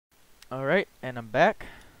Alright, and I'm back.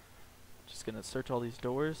 Just gonna search all these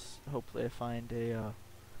doors. Hopefully I find a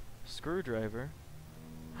screwdriver.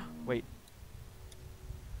 Wait.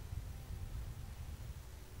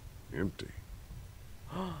 Empty.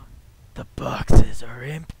 The boxes are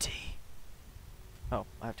empty. Oh,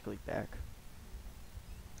 I have to click back.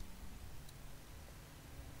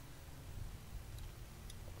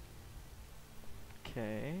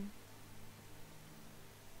 Okay.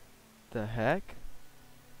 The heck?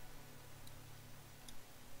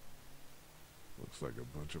 Looks like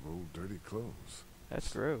a bunch of old dirty clothes.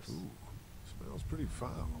 That's gross. Ooh, smells pretty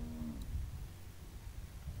foul.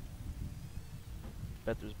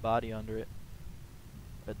 Bet there's body under it.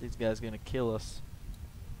 Bet these guys gonna kill us.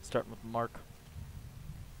 Starting with Mark.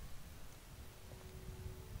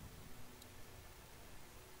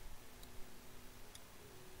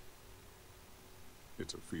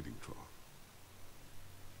 It's a feeding trough.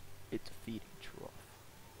 It's a feeding trough.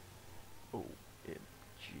 OMG.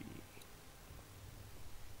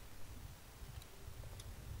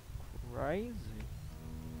 Crazy.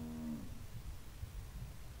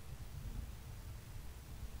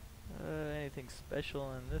 Anything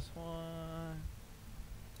special in this one?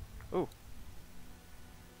 Oh.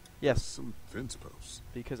 Yes. Some fence posts.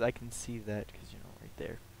 Because I can see that, because, you know, right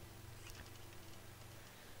there.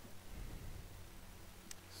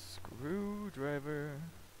 Screwdriver.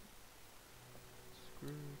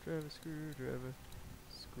 Screwdriver, screwdriver.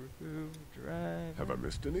 Screwdriver. Have I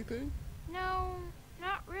missed anything? No,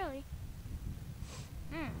 not really.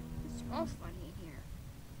 It smells funny in here.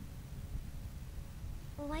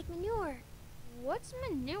 Like manure. What's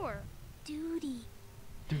manure? Duty.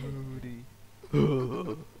 Duty.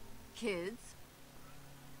 Kids,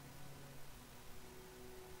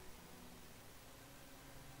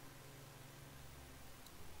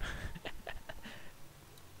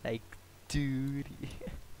 Like duty.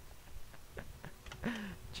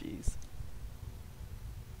 Jeez.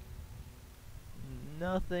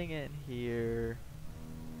 Nothing in here.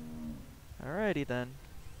 Alrighty then.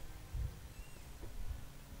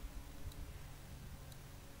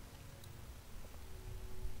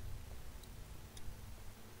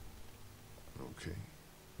 Okay,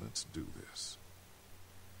 let's do this.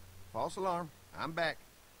 False alarm. I'm back.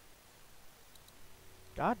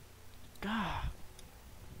 God.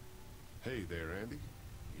 Hey there, Andy.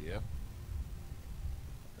 Yeah.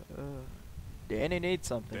 Danny needs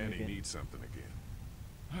something Danny again. needs something again.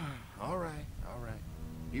 All right.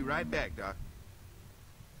 Be right back, Doc.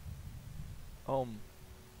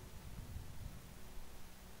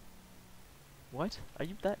 What? Are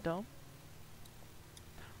you that dumb?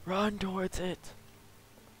 Run towards it.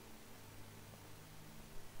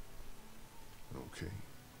 Okay,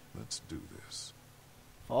 let's do this.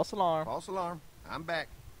 False alarm. False alarm. I'm back.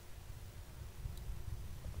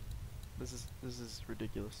 This is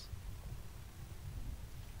ridiculous.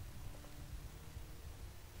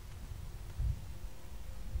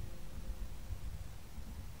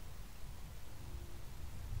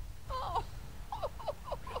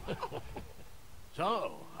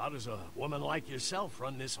 So, how does a woman like yourself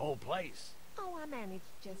run this whole place? oh, I managed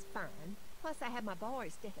just fine. Plus, I had my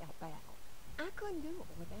boys to help out. I couldn't do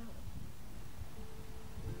it without them.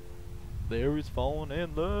 There is falling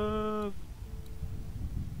in love.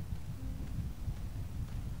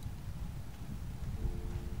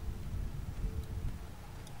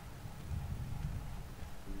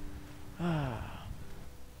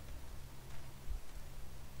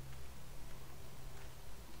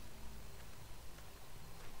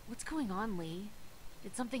 What's going on, Lee?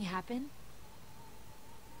 Did something happen?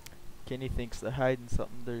 Kenny thinks they're hiding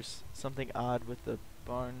something. There's something odd with the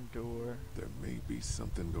barn door. There may be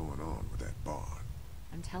something going on with that barn.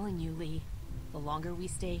 I'm telling you, Lee. The longer we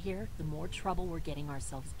stay here, the more trouble we're getting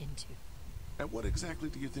ourselves into. And what exactly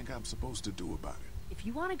do you think I'm supposed to do about it? If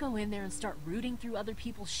you want to go in there and start rooting through other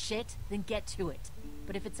people's shit, then get to it.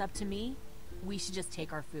 But if it's up to me, we should just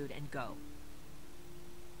take our food and go.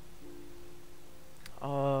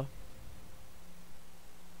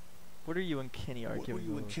 What are you and Kenny arguing What were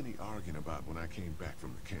you and over? Kenny arguing about when I came back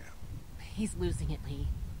from the camp? He's losing it, Lee.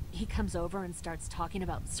 He comes over and starts talking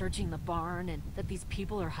about searching the barn and that these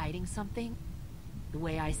people are hiding something. The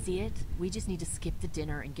way I see it, we just need to skip the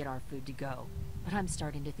dinner and get our food to go. But I'm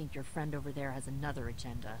starting to think your friend over there has another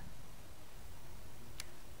agenda.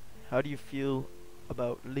 How do you feel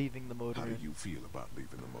about leaving the motor How do inn? you feel about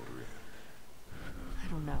leaving the motor inn?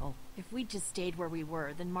 I don't know. If we'd just stayed where we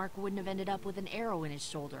were, then Mark wouldn't have ended up with an arrow in his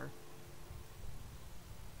shoulder.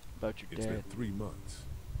 About your It's dad? been 3 months.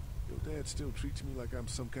 Your dad still treats me like I'm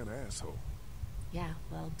some kind of asshole. Yeah,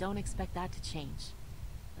 well, don't expect that to change.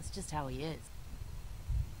 That's just how he is.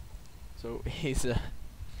 So he's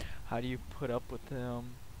how do you put up with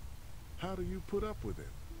him? How do you put up with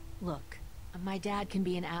him? Look, my dad can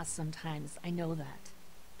be an ass sometimes, I know that.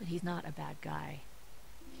 But he's not a bad guy.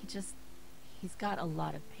 He's got a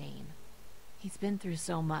lot of pain. He's been through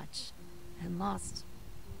so much, and lost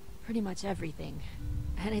pretty much everything.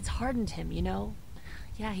 And it's hardened him, you know?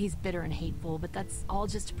 Yeah, he's bitter and hateful, but that's all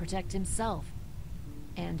just to protect himself.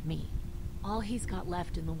 And me. All he's got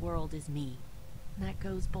left in the world is me. And that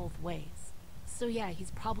goes both ways. So yeah,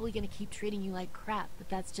 he's probably gonna keep treating you like crap, but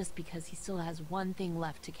that's just because he still has one thing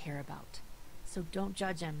left to care about. So don't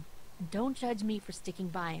judge him. And don't judge me for sticking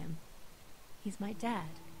by him. He's my dad.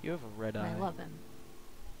 You have a red And eye. I love him.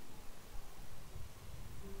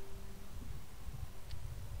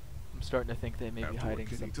 I'm starting to think they may be After what hiding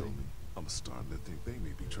Kenny told something. me, I'm starting to think they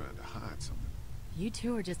may be trying to hide something. You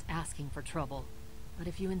two are just asking for trouble. But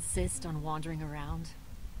if you insist on wandering around,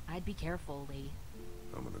 I'd be careful, Lee.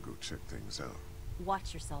 I'm gonna go check things out.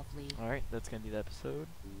 Watch yourself, Lee. Alright, that's gonna be the episode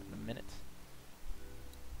in a minute.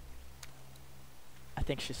 I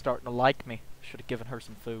think she's starting to like me. Should have given her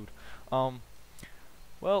some food.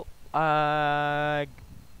 Well, I'm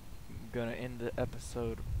gonna end the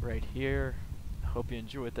episode right here. I hope you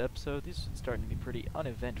enjoyed the episode. These are starting to be pretty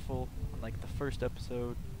uneventful, unlike the first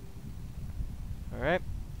episode. Alright.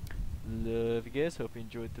 Love you guys. Hope you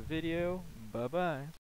enjoyed the video. Bye-bye.